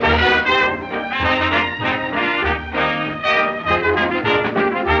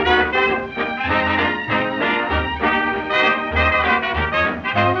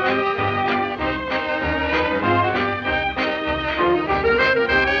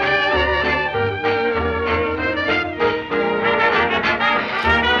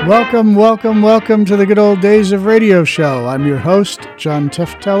Welcome, welcome, welcome to the Good Old Days of Radio Show. I'm your host, John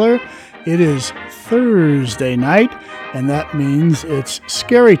Tefteller. It is Thursday night, and that means it's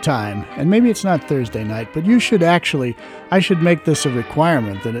scary time. And maybe it's not Thursday night, but I should make this a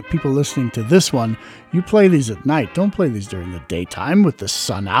requirement that if people listening to this one, you play these at night. Don't play these during the daytime with the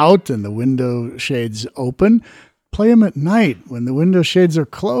sun out and the window shades open. Play them at night when the window shades are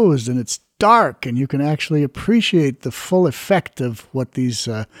closed and it's dark, and you can actually appreciate the full effect of what these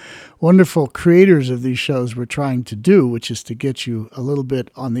wonderful creators of these shows were trying to do, which is to get you a little bit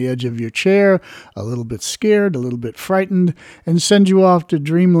on the edge of your chair, a little bit scared, a little bit frightened, and send you off to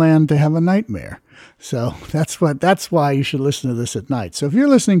dreamland to have a nightmare. So that's why you should listen to this at night. So if you're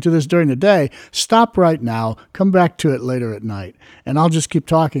listening to this during the day, stop right now, come back to it later at night, and I'll just keep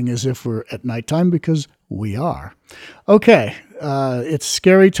talking as if we're at nighttime, because we are. Okay, it's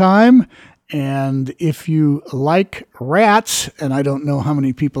scary time. And if you like rats, and I don't know how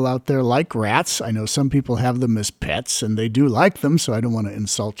many people out there like rats, I know some people have them as pets and they do like them, so I don't want to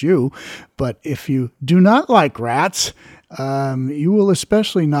insult you. But if you do not like rats, you will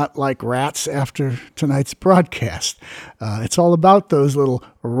especially not like rats after tonight's broadcast. It's all about those little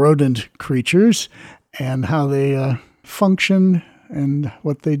rodent creatures and how they function and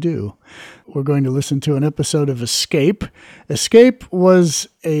what they do. We're going to listen to an episode of Escape. Escape was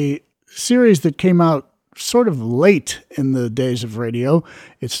a series that came out sort of late in the days of radio.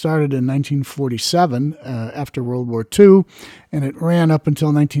 It started in 1947 after World War II, and it ran up until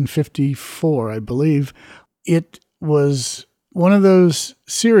 1954, I believe. It was one of those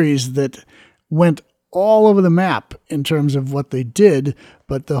series that went all over the map in terms of what they did,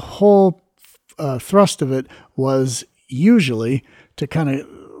 but the whole thrust of it was usually to kind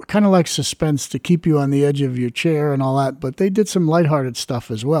of like suspense, to keep you on the edge of your chair and all that, but they did some lighthearted stuff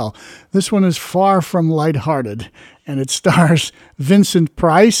as well. This one is far from lighthearted, and it stars Vincent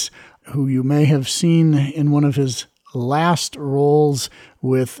Price, who you may have seen in one of his last roles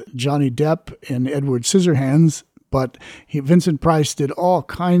with Johnny Depp in Edward Scissorhands. But Vincent Price did all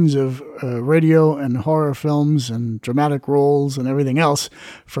kinds of radio and horror films and dramatic roles and everything else,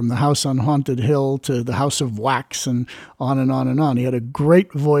 from The House on Haunted Hill to The House of Wax and on and on and on. He had a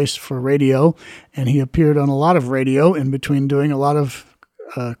great voice for radio, and he appeared on a lot of radio in between doing a lot of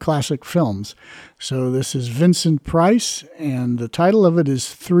classic films. So this is Vincent Price, and the title of it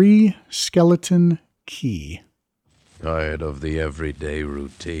is Three Skeleton Key. Tired of the everyday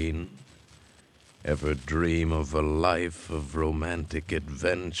routine? Ever dream of a life of romantic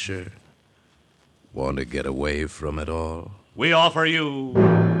adventure? Want to get away from it all? We offer you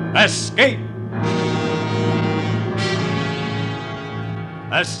Escape!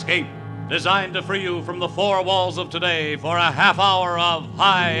 Escape, designed to free you from the four walls of today for a half hour of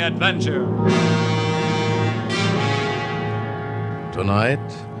high adventure. Tonight,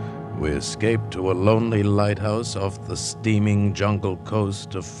 we escape to a lonely lighthouse off the steaming jungle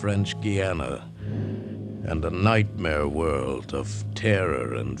coast of French Guiana, and a nightmare world of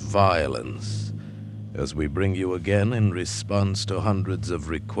terror and violence, as we bring you again, in response to hundreds of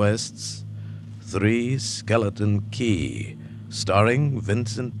requests, Three Skeleton Key, starring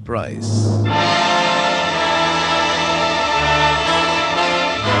Vincent Price.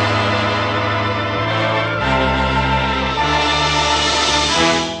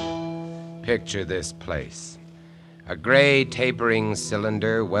 Picture this place. A gray tapering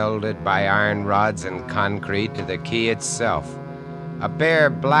cylinder welded by iron rods and concrete to the key itself. A bare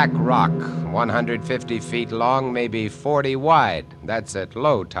black rock, 150 feet long, maybe 40 wide. That's at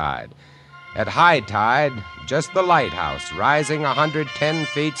low tide. At high tide, just the lighthouse rising 110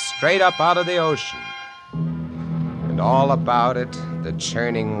 feet straight up out of the ocean. And all about it, the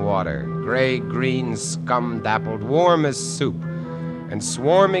churning water, gray-green, scum-dappled, warm as soup, and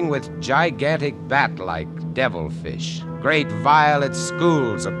swarming with gigantic bat-like devilfish, great violet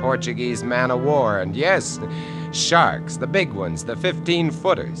schools of Portuguese man-o'-war, and yes, sharks, the big ones, the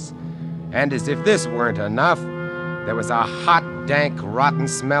 15-footers. And as if this weren't enough, there was a hot, dank,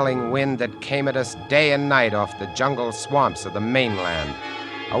 rotten-smelling wind that came at us day and night off the jungle swamps of the mainland.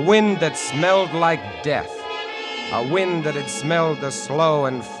 A wind that smelled like death. A wind that had smelled the slow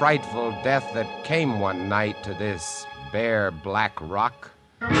and frightful death that came one night to this bare black rock.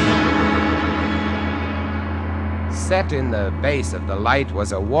 Set in the base of the light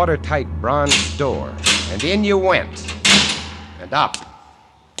was a watertight bronze door, and in you went, and up.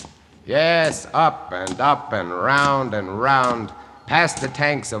 Yes, up and round, past the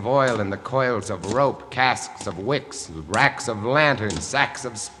tanks of oil and the coils of rope, casks of wicks, racks of lanterns, sacks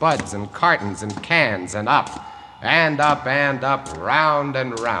of spuds and cartons and cans, and up, round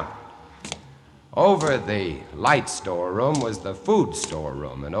and round. Over the light storeroom was the food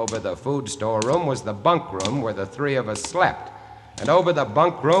storeroom, and over the food storeroom was the bunk room where the three of us slept. And over the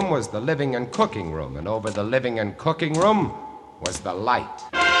bunk room was the living and cooking room, and over the living and cooking room was the light.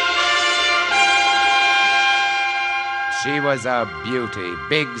 She was a beauty,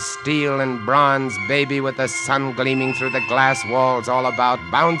 big steel and bronze baby with the sun gleaming through the glass walls all about,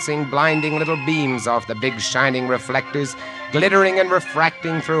 bouncing blinding little beams off the big shining reflectors, glittering and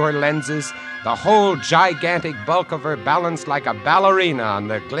refracting through her lenses, the whole gigantic bulk of her balanced like a ballerina on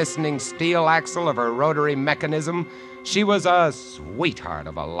the glistening steel axle of her rotary mechanism. She was a sweetheart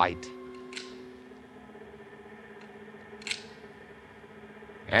of a light.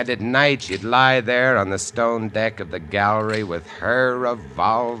 And at night, you'd lie there on the stone deck of the gallery with her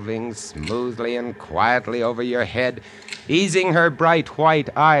revolving smoothly and quietly over your head, easing her bright white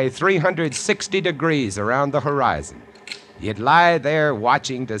eye 360 degrees around the horizon. You'd lie there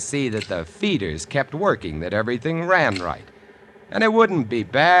watching to see that the feeders kept working, that everything ran right. And it wouldn't be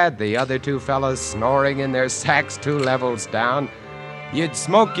bad, the other two fellows snoring in their sacks 2 levels down. You'd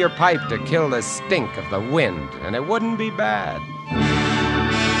smoke your pipe to kill the stink of the wind, and it wouldn't be bad.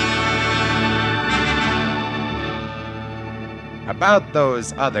 About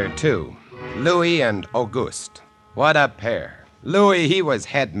those other two, Louis and Auguste. What a pair. Louis, he was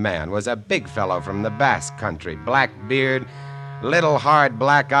head man, was a big fellow from the Basque country, black beard, little hard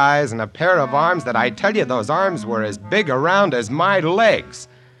black eyes, and a pair of arms that I tell you, those arms were as big around as my legs.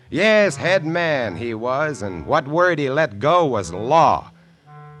 Yes, head man he was, and what word he let go was law.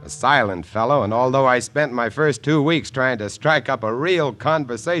 A silent fellow, and although I spent my first 2 weeks trying to strike up a real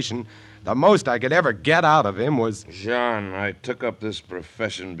conversation, the most I could ever get out of him was... Jean, I took up this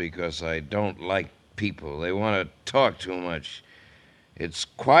profession because I don't like people. They want to talk too much. It's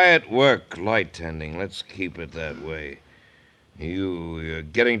quiet work, light tending. Let's keep it that way. You're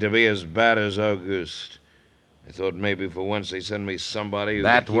getting to be as bad as Auguste. I thought maybe for once they'd send me somebody who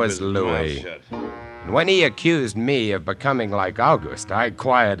That could keep was his Louis. mouth shut. And when he accused me of becoming like Auguste, I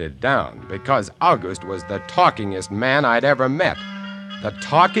quieted down, because Auguste was the talkingest man I'd ever met. The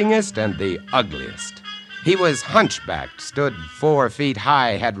talkingest and the ugliest. He was hunchbacked, stood 4 feet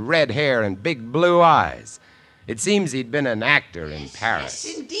high, had red hair and big blue eyes. It seems he'd been an actor in Paris.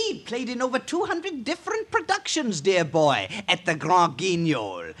 Yes, indeed. Played in over 200 different productions, dear boy, at the Grand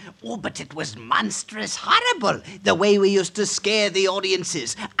Guignol. Oh, but it was monstrous horrible, the way we used to scare the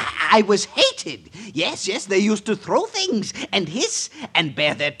audiences. I was hated. Yes, they used to throw things and hiss and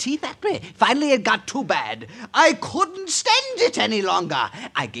bare their teeth at me. Finally, it got too bad. I couldn't stand it any longer.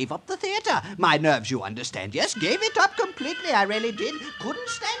 I gave up the theater. My nerves, you understand. Yes, gave it up completely. I really did. Couldn't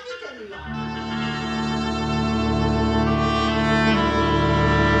stand it any longer.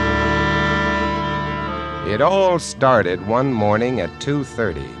 It all started one morning at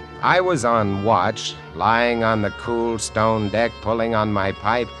 2:30. I was on watch, lying on the cool stone deck, pulling on my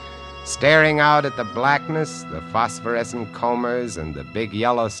pipe, staring out at the blackness, the phosphorescent combers, and the big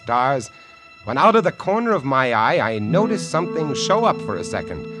yellow stars, when out of the corner of my eye, I noticed something show up for a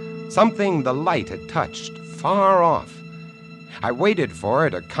second, something the light had touched, far off. I waited for her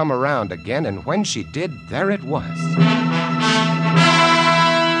to come around again, and when she did, there it was.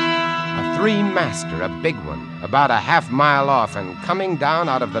 Three-master, a big one, about a half-mile off and coming down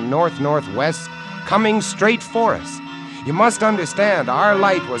out of the north-northwest, coming straight for us. You must understand, our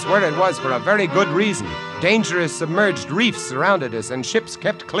light was where it was for a very good reason. Dangerous submerged reefs surrounded us and ships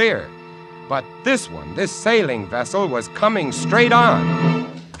kept clear. But this one, this sailing vessel, was coming straight on.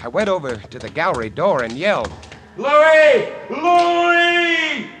 I went over to the gallery door and yelled, "Louis!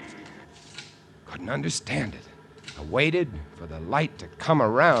 Louis!" Couldn't understand it. I waited for the light to come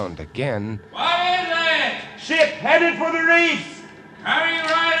around again. What is it? Ship headed for the reefs! Coming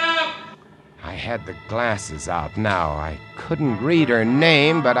right up! I had the glasses out now. I couldn't read her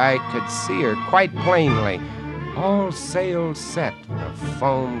name, but I could see her quite plainly. All sails set, the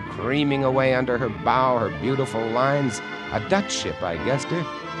foam creaming away under her bow, her beautiful lines. A Dutch ship, I guessed her.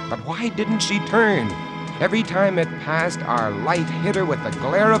 But why didn't she turn? Every time it passed, our light hit her with the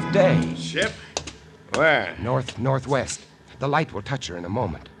glare of day. Ship? Where? Northwest. The light will touch her in a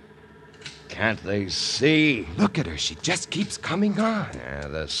moment. Can't they see? Look at her. She just keeps coming on. Yeah,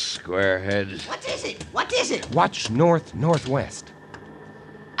 the squareheads. What is it? What is it? Watch northwest.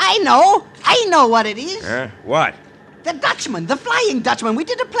 I know what it is. Huh? What? The Dutchman, the Flying Dutchman. We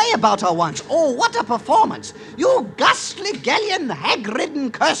did a play about her once. Oh, what a performance. You ghastly galleon,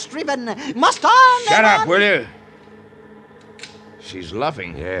 hag-ridden, curse-driven, must on. Shut up, on. will you? She's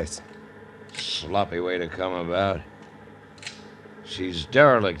luffing. Yes. Sloppy way to come about. She's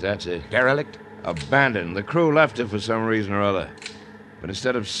derelict, that's it. Derelict? Abandoned. The crew left her for some reason or other. But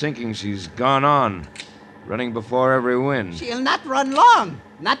instead of sinking, she's gone on, running before every wind. She'll not run long.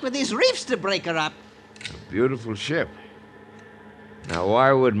 Not with these reefs to break her up. A beautiful ship. Now,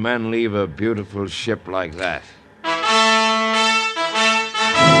 why would men leave a beautiful ship like that?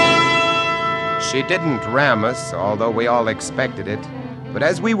 She didn't ram us, although we all expected it. But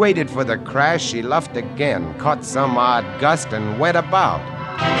as we waited for the crash, she luffed again, caught some odd gust, and went about.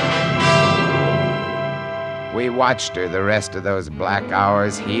 We watched her the rest of those black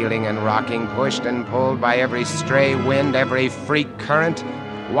hours, heeling and rocking, pushed and pulled by every stray wind, every freak current.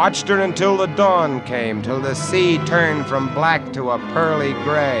 Watched her until the dawn came, till the sea turned from black to a pearly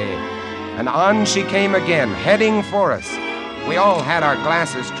gray. And on she came again, heading for us. We all had our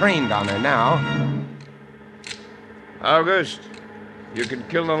glasses trained on her now. August, you can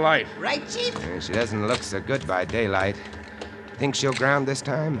kill the light. Right, Chief? She doesn't look so good by daylight. Think she'll ground this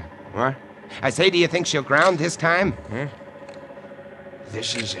time? What? I say, do you think she'll ground this time? Huh?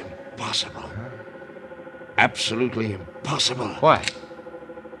 This is impossible. Absolutely impossible. What?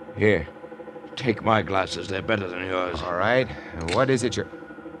 Here, take my glasses. They're better than yours. All right. And what is it you're...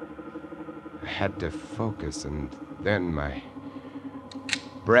 I had to focus, and then my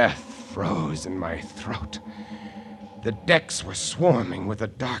breath froze in my throat. The decks were swarming with a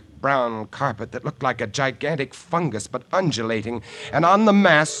dark brown carpet that looked like a gigantic fungus, but undulating. And on the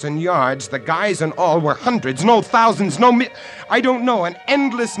masts and yards, the guys and all were hundreds, no thousands, I don't know, an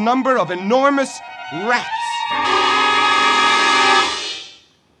endless number of enormous rats.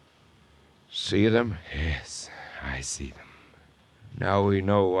 See them? Yes, I see them. Now we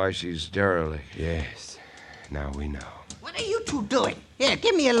know why she's derelict. Yes, now we know. What are you two doing? Here,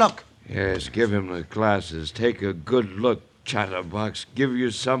 give me a look. Yes, give him the glasses. Take a good look, Chatterbox. Give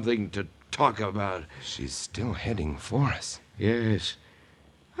you something to talk about. She's still heading for us. Yes.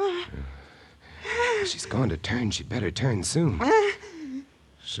 She's going to turn. She'd better turn soon.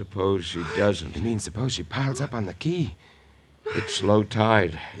 Suppose she doesn't. You mean suppose she piles up on the quay? It's low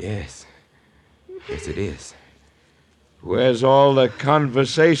tide. Yes. Yes, it is. Where's all the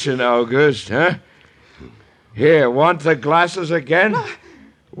conversation, August, huh? Here, want the glasses again?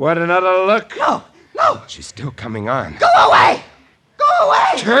 Want another look? No, no. She's still coming on. Go away. Go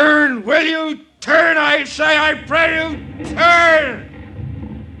away. Turn, will you? Turn, I say, I pray you, turn!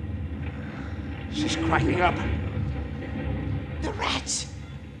 She's cracking up. The rats.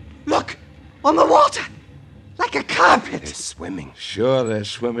 Look, on the water. Like a carpet. They're swimming. Sure, they're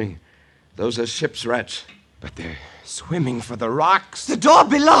swimming. Those are ship's rats. But they're swimming for the rocks. The door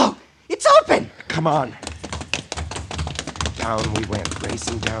below. It's open. Come on. Down we went,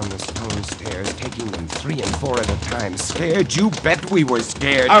 racing down the stone stairs, taking them 3 and 4 at a time. Scared? You bet we were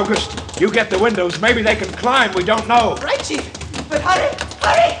scared. August, you get the windows. Maybe they can climb. We don't know. Right, Chief. But hurry,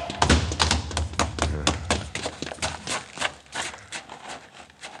 hurry.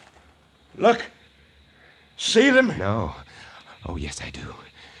 Look. See them? No. Oh, yes, I do.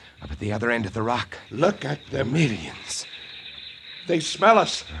 Up at the other end of the rock. Look at them. Millions. They smell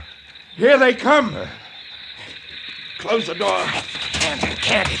us. Here they come. Close the door.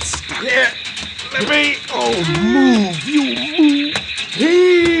 Can't. It's stuck. Here. Let me. Oh, move. You move.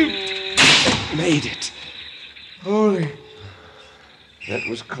 Heave. Made it. Holy. That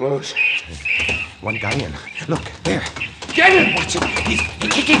was close. One guy in. Look, there. Get him! Watch him. He's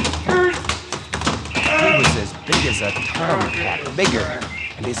kicking. He was as big as a tomcat, bigger.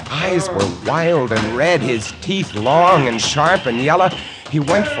 And his eyes were wild and red, his teeth long and sharp and yellow. He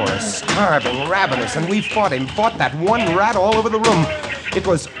went for us, starving, ravenous, and we fought him, fought that one rat all over the room. It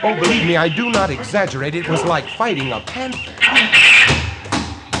was, oh, believe me, I do not exaggerate, it was like fighting a panther.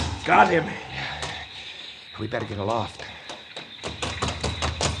 Got him. We better get aloft.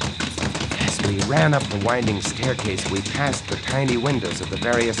 As we ran up the winding staircase, we passed the tiny windows of the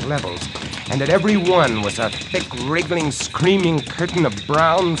various levels, and at every one was a thick, wriggling, screaming curtain of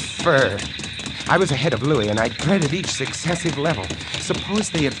brown fur. I was ahead of Louis, and I dreaded each successive level. Suppose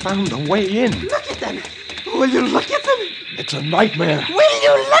they had found a way in. Look at them. Will you look at them? It's a nightmare. Will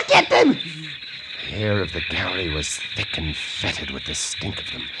you look at them? The air of the gallery was thick and fetid with the stink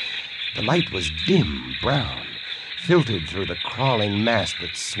of them. The light was dim brown, filtered through the crawling mass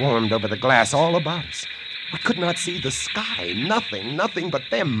that swarmed over the glass all about us. We could not see the sky. Nothing but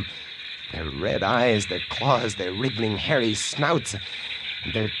them. Their red eyes, their claws, their wriggling, hairy snouts,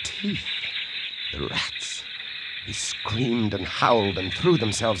 and their teeth. The rats. They screamed and howled and threw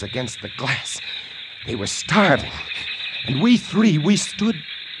themselves against the glass. They were starving. And we three, we stood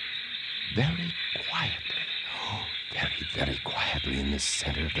very quietly. Oh, very quietly in the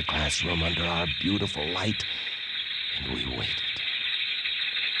center of the glass room under our beautiful light. And we waited.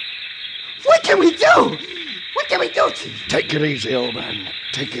 What can we do? What can we do, Chief? Take it easy, old man.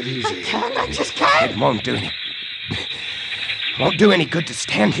 Take it easy. I just can't. It won't do any. Won't do any good to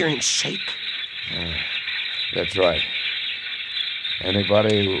stand here and shake. That's right.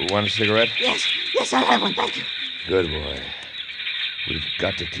 Anybody want a cigarette? Yes, I'll have one, thank you. Good boy. We've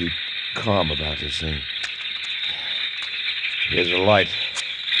got to keep calm about this thing. Here's a light.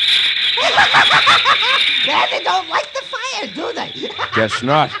 They don't like the fire, do they? Guess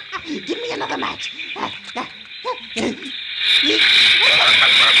not. Give me another match.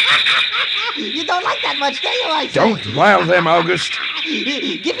 You don't like that much, do you, I say? Don't rile them, August.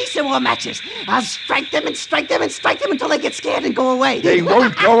 Give me some more matches. I'll strike them and strike them and strike them until they get scared and go away. They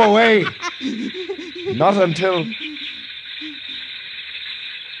won't go away. Not until...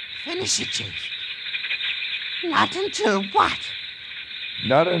 Finish it, Chief. Not until what?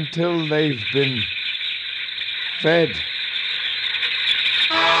 Not until they've been fed.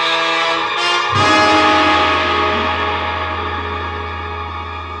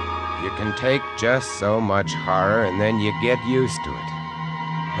 You can take just so much horror and then you get used to it.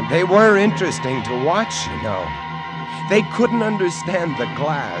 And they were interesting to watch, you know. They couldn't understand the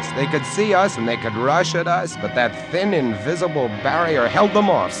glass. They could see us and they could rush at us, but that thin, invisible barrier held them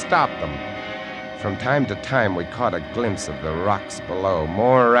off, stopped them. From time to time, we caught a glimpse of the rocks below.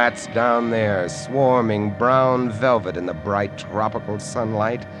 More rats down there, swarming brown velvet in the bright tropical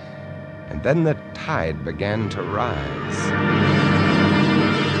sunlight. And then the tide began to rise.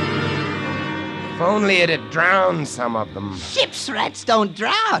 If only it had drowned some of them. Ship's rats don't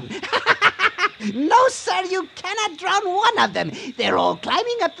drown. No, sir, you cannot drown one of them. They're all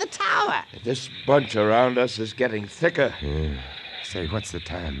climbing up the tower. This bunch around us is getting thicker. Say, what's the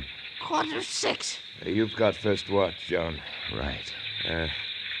time? 6:15. You've got first watch, John. Right.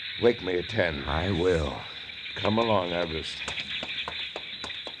 Wake me at 10. I will. Come along, August.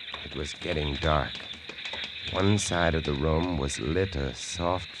 It was getting dark. One side of the room was lit a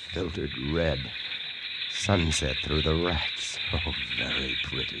soft, filtered red. Sunset through the rats. Oh, very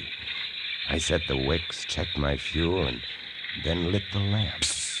pretty. I set the wicks, checked my fuel, and then lit the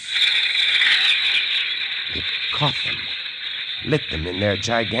lamps. It caught them. Lit them in their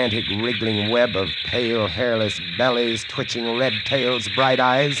gigantic wriggling web of pale, hairless bellies, twitching red tails, bright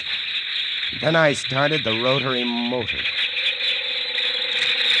eyes. Then I started the rotary motor.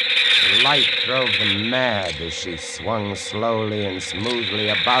 The light drove them mad as she swung slowly and smoothly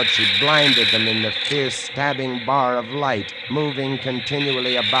about. She blinded them in the fierce, stabbing bar of light, moving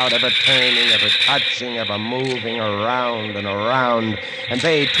continually about, ever turning, ever touching, ever moving around and around, and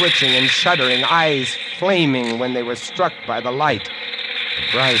they twitching and shuddering, eyes flaming when they were struck by the light.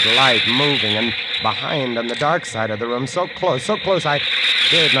 The bright light moving, and behind on the dark side of the room, so close, I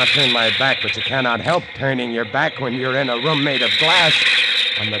dared not turn my back, but you cannot help turning your back when you're in a room made of glass.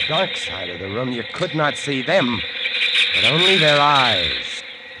 On the dark side of the room, you could not see them, but only their eyes.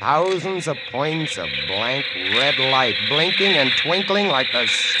 Thousands of points of blank red light, blinking and twinkling like the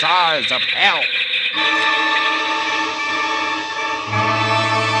stars of hell.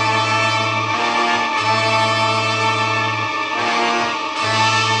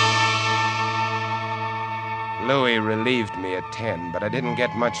 Louis relieved me at 10, but I didn't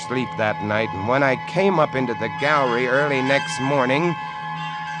get much sleep that night, and when I came up into the gallery early next morning,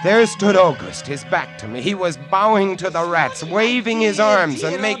 there stood August, his back to me. He was bowing to the rats, waving his arms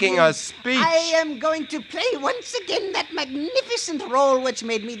and making a speech. I am going to play once again that magnificent role which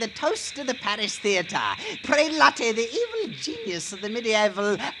made me the toast of the Paris Theatre. Prelate, the evil genius of the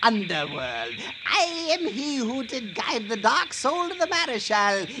medieval underworld. I am he who did guide the dark soul of the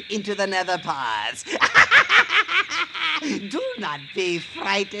Maréchal into the nether paths. Do not be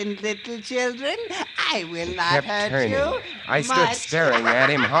frightened, little children. I will not hurt turning. you. I stood much. staring at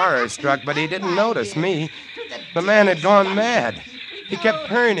him, horror-struck, but he didn't notice me. The man had gone mad. He kept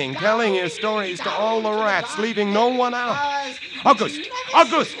turning, telling his stories to all the rats, leaving no one out. August!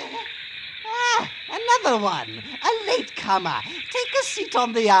 August! Another one. A latecomer. Take a seat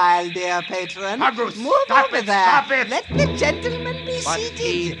on the aisle, dear patron. August, Move stop over it, there. stop it. Let the gentleman be But seated.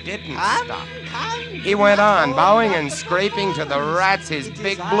 he didn't Come, stop. Come. He went on, bowing and scraping to the rats, his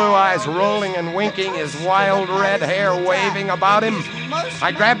big blue eyes rolling and winking, his wild red hair waving about him.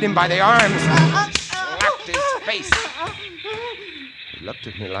 I grabbed him by the arms and slapped his face. He looked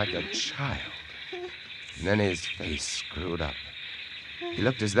at me like a child. And then his face screwed up. He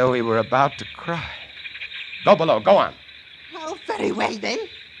looked as though he were about to cry. Go below, go on. Oh, very well then.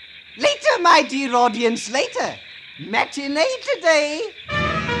 Later, my dear audience, later. Matinee today.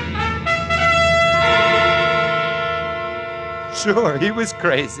 Sure, he was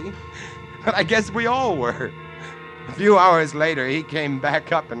crazy. But I guess we all were. A few hours later, he came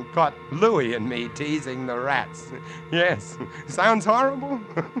back up and caught Louie and me teasing the rats. Yes, sounds horrible?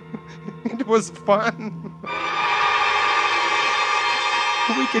 It was fun.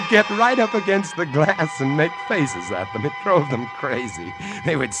 We could get right up against the glass and make faces at them. It drove them crazy.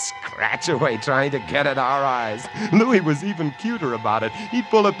 They would scratch away trying to get at our eyes. Louis was even cuter about it. He'd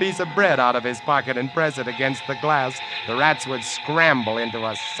pull a piece of bread out of his pocket and press it against the glass. The rats would scramble into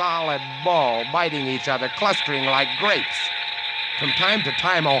a solid ball, biting each other, clustering like grapes. From time to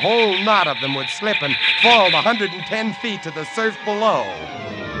time, a whole knot of them would slip and fall the 110 feet to the surf below.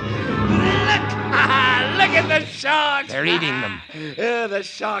 Look at the sharks! They're eating them. The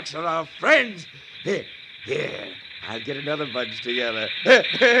sharks are our friends. Here, I'll get another bunch together.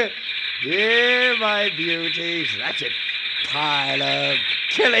 Here, my beauties. That's it. Pile up.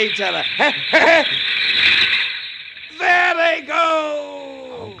 Kill each other. There they go!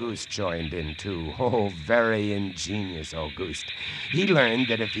 Auguste joined in, too. Oh, very ingenious Auguste. He learned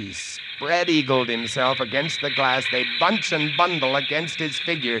that if he spread-eagled himself against the glass, they'd bunch and bundle against his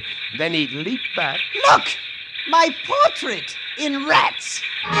figure. Then he'd leap back. Look! My portrait in rats!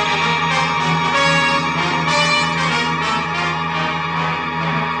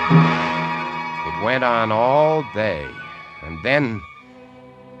 It went on all day, and then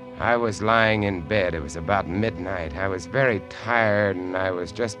I was lying in bed. It was about midnight. I was very tired, and I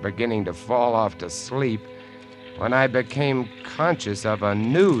was just beginning to fall off to sleep when I became conscious of a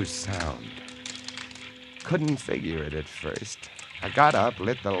new sound. Couldn't figure it at first. I got up,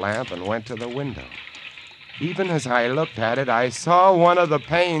 lit the lamp, and went to the window. Even as I looked at it, I saw one of the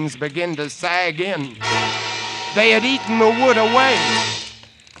panes begin to sag in. They had eaten the wood away.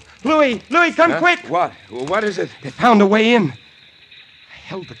 Louis, come quick! What? What is it? They found a way in. I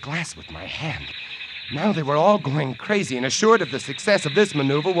held the glass with my hand. Now they were all going crazy, and assured of the success of this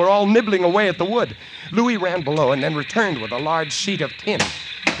maneuver, were all nibbling away at the wood. Louis ran below and then returned with a large sheet of tin.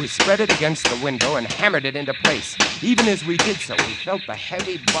 We spread it against the window and hammered it into place. Even as we did so, we felt the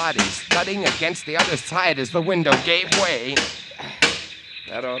heavy bodies thudding against the other side as the window gave way.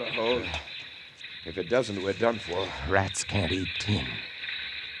 That ought to hold. If it doesn't, we're done for. Rats can't eat tin.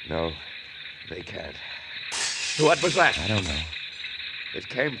 No, they can't. What was that? I don't know. It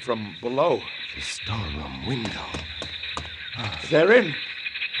came from below. The storeroom window. They're in.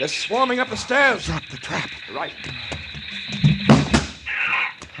 They're swarming up the stairs. Drop the trap. Right.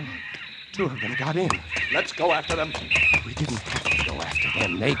 Two of them got in. Let's go after them. We didn't have to go after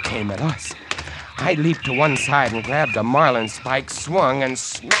them. They came at us. I leaped to one side and grabbed a marlin spike, swung, and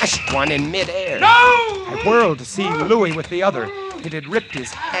smashed one in midair. No! I whirled to see Louis with the other. It had ripped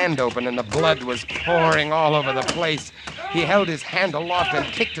his hand open, and the blood was pouring all over the place. He held his hand aloft and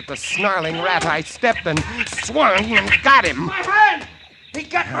kicked at the snarling rat. I stepped and swung and got him. My hand! He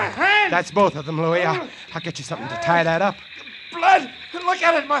got my hand! That's both of them, Louis. I'll get you something to tie that up. Blood! Look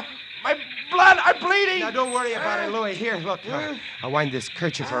at it! My blood! I'm bleeding! Now, don't worry about it, Louis. Here, look. I'll wind this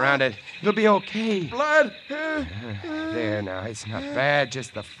kerchief around it. It'll be okay. Blood! There now. It's not bad,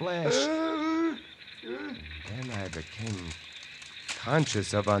 just the flesh. Then I became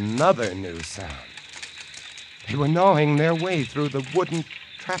conscious of another new sound. They were gnawing their way through the wooden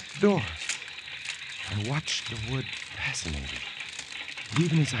trapdoor. I watched the wood fascinated.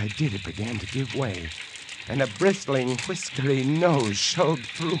 Even as I did, it began to give way, and a bristling, whiskery nose showed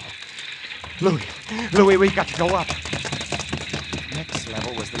through. Louis, we've got to go up. Next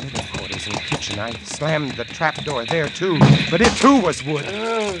level was the middle quarters and kitchen. I slammed the trapdoor there, too, but it, too, was wood.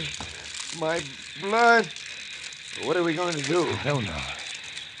 My blood. What are we going to do? I don't know.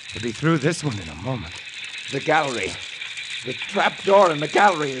 We'll be through this one in a moment. The gallery. The trapdoor in the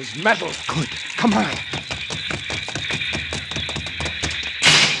gallery is metal. Good. Come on.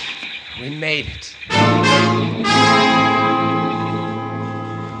 We made it.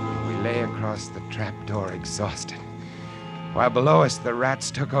 We lay across the trapdoor, exhausted, while below us the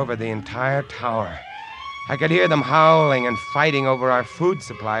rats took over the entire tower. I could hear them howling and fighting over our food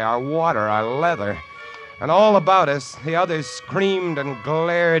supply, our water, our leather. And all about us, the others screamed and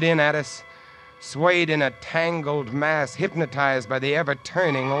glared in at us, swayed in a tangled mass, hypnotized by the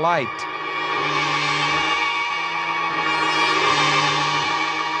ever-turning light.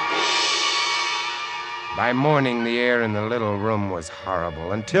 By morning, the air in the little room was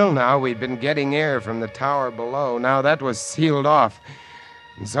horrible. Until now, we'd been getting air from the tower below. Now that was sealed off,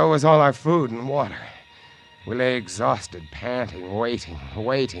 and so was all our food and water. We lay exhausted, panting, waiting,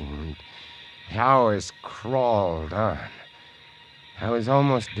 and the hours crawled on. I was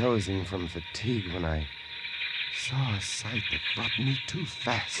almost dozing from fatigue when I saw a sight that brought me too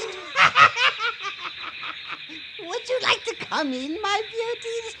fast. Would you like to come in, my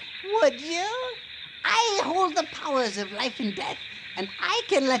beauties? Would you? I hold the powers of life and death, and I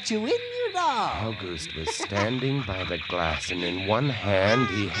can let you in, you know. August was standing by the glass, and in one hand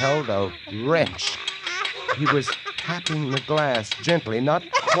he held a wrench. He was tapping the glass gently, not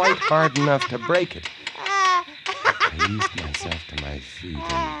quite hard enough to break it. I eased myself to my feet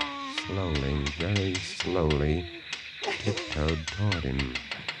and slowly, very slowly, tiptoed toward him.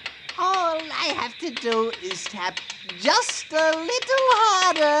 All I have to do is tap just a little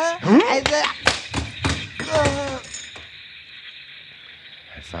harder, and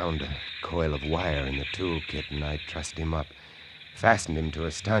I found a coil of wire in the toolkit, and I trussed him up, fastened him to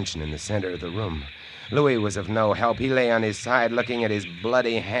a stanchion in the center of the room. Louis was of no help. He lay on his side, looking at his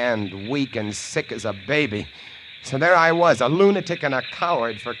bloody hand, weak and sick as a baby. So there I was, a lunatic and a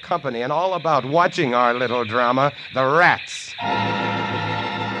coward for company, and all about watching our little drama, the rats.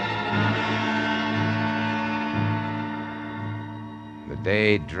 The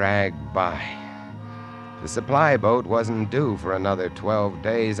day dragged by. The supply boat wasn't due for another 12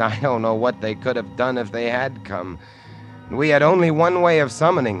 days. I don't know what they could have done if they had come. We had only one way of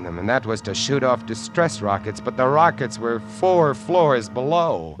summoning them, and that was to shoot off distress rockets, but the rockets were 4 floors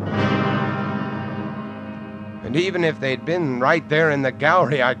below. And even if they'd been right there in the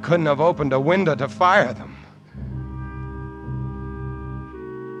gallery, I couldn't have opened a window to fire them.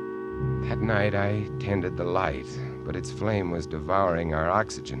 That night I tended the light, but its flame was devouring our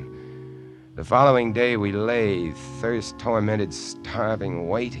oxygen. The following day we lay, thirst-tormented, starving,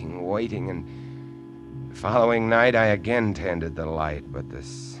 waiting, and the following night I again tended the light, but the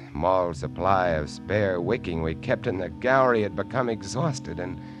small supply of spare wicking we kept in the gallery had become exhausted,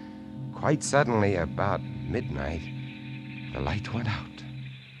 and quite suddenly, about midnight, the light went out.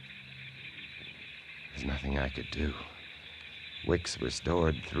 There's nothing I could do. Wicks were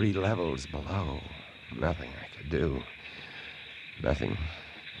stored 3 levels below. Nothing I could do. Nothing.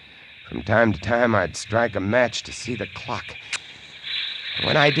 From time to time, I'd strike a match to see the clock.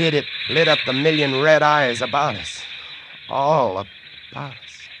 When I did, it lit up the million red eyes about us. All about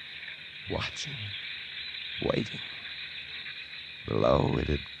us. Watching. Waiting. Below, it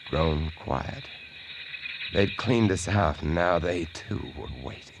had grown quiet. They'd cleaned us out, and now they, too, were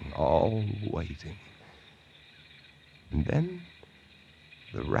waiting. All waiting. And then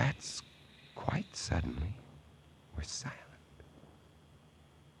the rats, quite suddenly, were silent.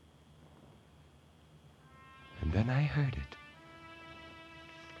 And then I heard it.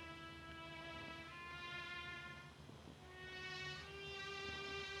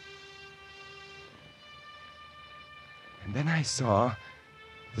 And then I saw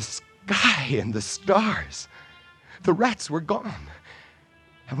the sky and the stars. The rats were gone.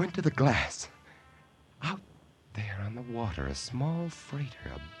 I went to the glass. Out there on the water, a small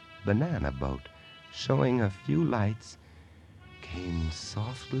freighter, a banana boat, showing a few lights, came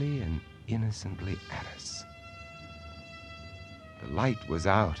softly and innocently at us. The light was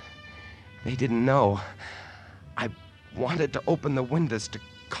out. They didn't know. I wanted to open the windows to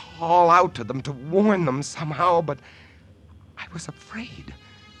call out to them, to warn them somehow, but I was afraid.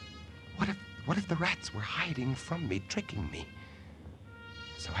 What if the rats were hiding from me, tricking me?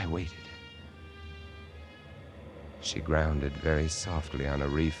 So I waited. She grounded very softly on a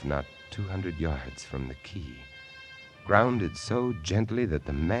reef not 200 yards from the quay. Grounded so gently that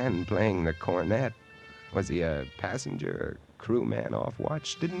the man playing the cornet, was he a passenger or crewman off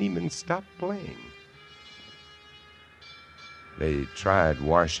watch, didn't even stop playing. They tried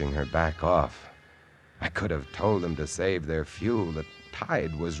washing her back off. I could have told them to save their fuel. The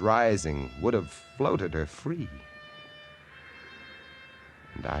tide was rising, would have floated her free.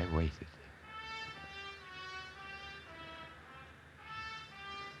 And I waited.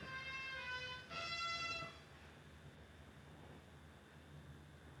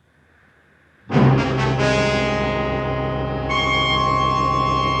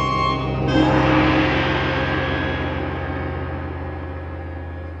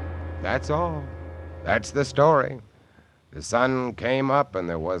 That's all. That's the story. The sun came up and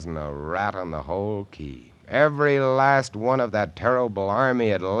there wasn't a rat on the whole quay. Every last one of that terrible army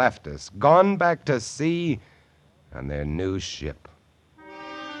had left us, gone back to sea on their new ship.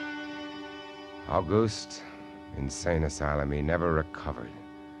 Auguste, insane asylum, he never recovered.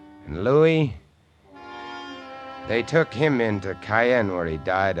 And Louis, they took him into Cayenne where he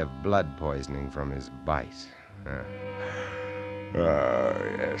died of blood poisoning from his bite. Oh,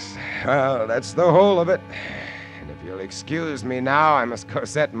 yes. Well, that's the whole of it. And if you'll excuse me now, I must go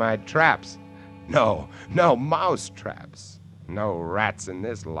set my traps. No, mouse traps. No rats in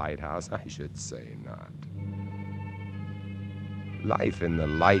this lighthouse, I should say not. Life in the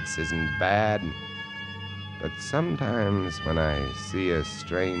lights isn't bad, But sometimes when I see a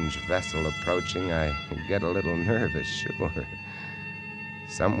strange vessel approaching, I get a little nervous, sure.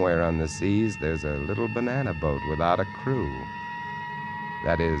 Somewhere on the seas, there's a little banana boat without a crew.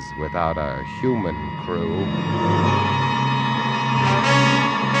 That is, without a human crew.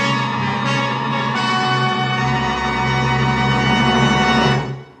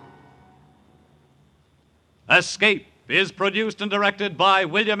 Escape is produced and directed by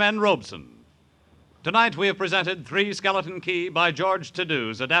William N. Robeson. Tonight we have presented Three Skeleton Key by George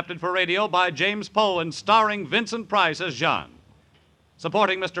Tadouz, adapted for radio by James Poe and starring Vincent Price as Jean.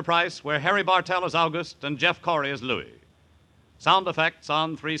 Supporting Mr. Price were Harry Bartell as August and Jeff Corey as Louis. Sound effects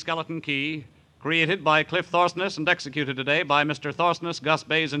on Three Skeleton Key, created by Cliff Thorsness and executed today by Mr. Thorsness, Gus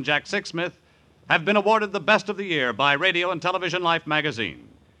Bays, and Jack Sixsmith, have been awarded the Best of the Year by Radio and Television Life magazine.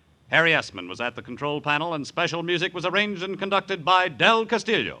 Harry Essman was at the control panel, and special music was arranged and conducted by Del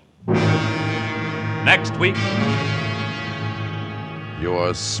Castillo. Next week, you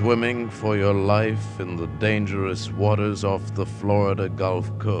are swimming for your life in the dangerous waters off the Florida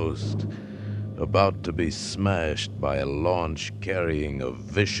Gulf Coast, about to be smashed by a launch carrying a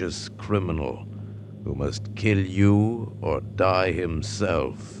vicious criminal who must kill you or die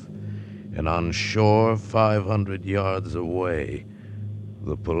himself. And on shore 500 yards away,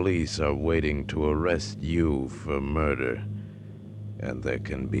 the police are waiting to arrest you for murder, and there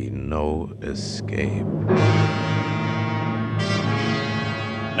can be no escape.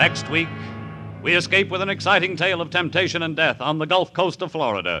 Next week, we escape with an exciting tale of temptation and death on the Gulf Coast of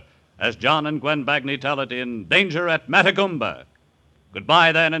Florida, as John and Gwen Bagney tell it in Danger at Matagumba.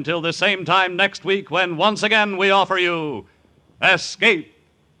 Goodbye, then, until the same time next week, when once again we offer you Escape.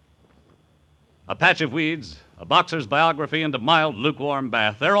 A patch of weeds, a boxer's biography, and a mild, lukewarm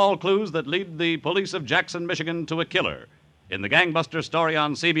bath. They're all clues that lead the police of Jackson, Michigan, to a killer in the gangbuster story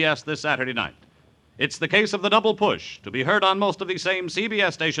on CBS this Saturday night. It's the case of the Double Push, to be heard on most of these same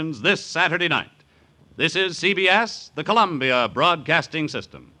CBS stations this Saturday night. This is CBS, the Columbia Broadcasting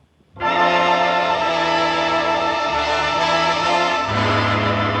System.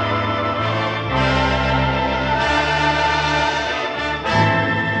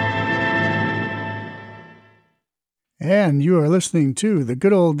 And you are listening to The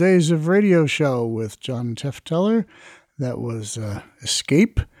Good Old Days of Radio Show with John Tefteller. That was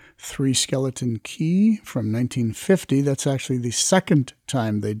Escape, Three Skeleton Key from 1950. That's actually the second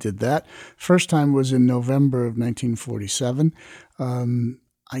time they did that. First time was in November of 1947.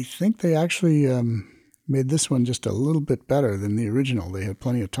 I think they actually made this one just a little bit better than the original. They had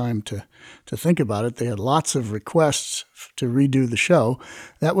plenty of time to think about it. They had lots of requests to redo the show.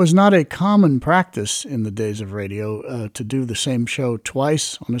 That was not a common practice in the days of radio, to do the same show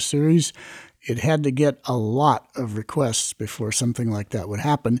twice on a series. It had to get a lot of requests before something like that would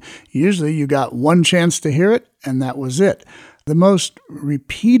happen. Usually you got one chance to hear it, and that was it. The most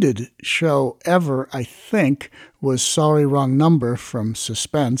repeated show ever, I think, was Sorry Wrong Number from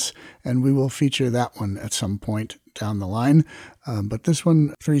Suspense, and we will feature that one at some point down the line. But this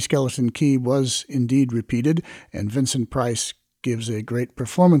one, Three Skeleton Key, was indeed repeated, and Vincent Price gives a great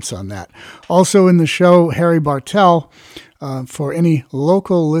performance on that. Also in the show, Harry Bartell. For any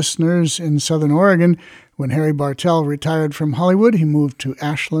local listeners in Southern Oregon, when Harry Bartell retired from Hollywood, he moved to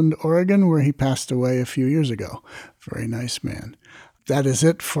Ashland, Oregon, where he passed away a few years ago. Very nice man. That is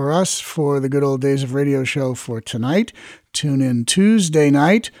it for us for the Good Old Days of Radio Show for tonight. Tune in Tuesday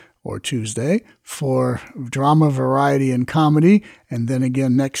night or Tuesday for drama, variety, and comedy, and then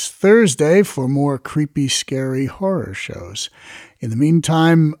again next Thursday for more creepy, scary horror shows. In the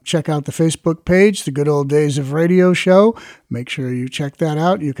meantime, check out the Facebook page, The Good Old Days of Radio Show. Make sure you check that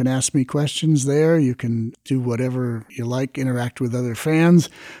out. You can ask me questions there. You can do whatever you like, interact with other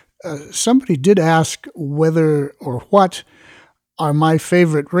fans. Somebody did ask whether or what are my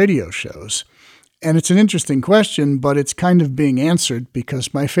favorite radio shows. And it's an interesting question, but it's kind of being answered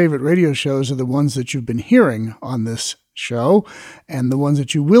because my favorite radio shows are the ones that you've been hearing on this show and the ones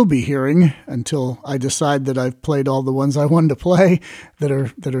that you will be hearing until I decide that I've played all the ones I wanted to play that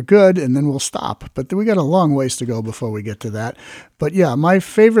are good, and then we'll stop. But we got a long ways to go before we get to that. But yeah, my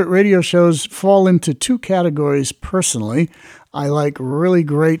favorite radio shows fall into two categories personally. I like really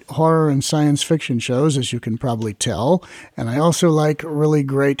great horror and science fiction shows, as you can probably tell, and I also like really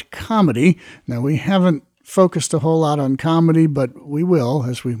great comedy. Now, we haven't focused a whole lot on comedy, but we will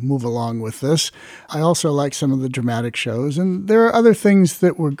as we move along with this. I also like some of the dramatic shows, and there are other things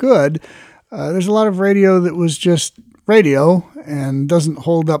that were good. There's a lot of radio that was just radio and doesn't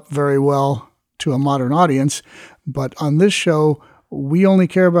hold up very well to a modern audience, but on this show, we only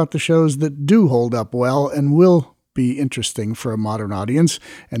care about the shows that do hold up well and will be interesting for a modern audience,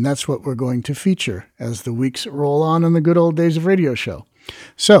 and that's what we're going to feature as the weeks roll on in the Good Old Days of Radio show.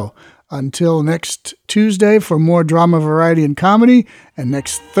 So, until next Tuesday for more drama, variety, and comedy, and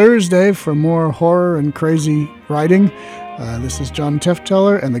next Thursday for more horror and crazy writing, this is John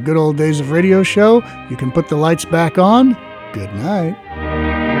Tefteller and the Good Old Days of Radio show. You can put the lights back on. Good night.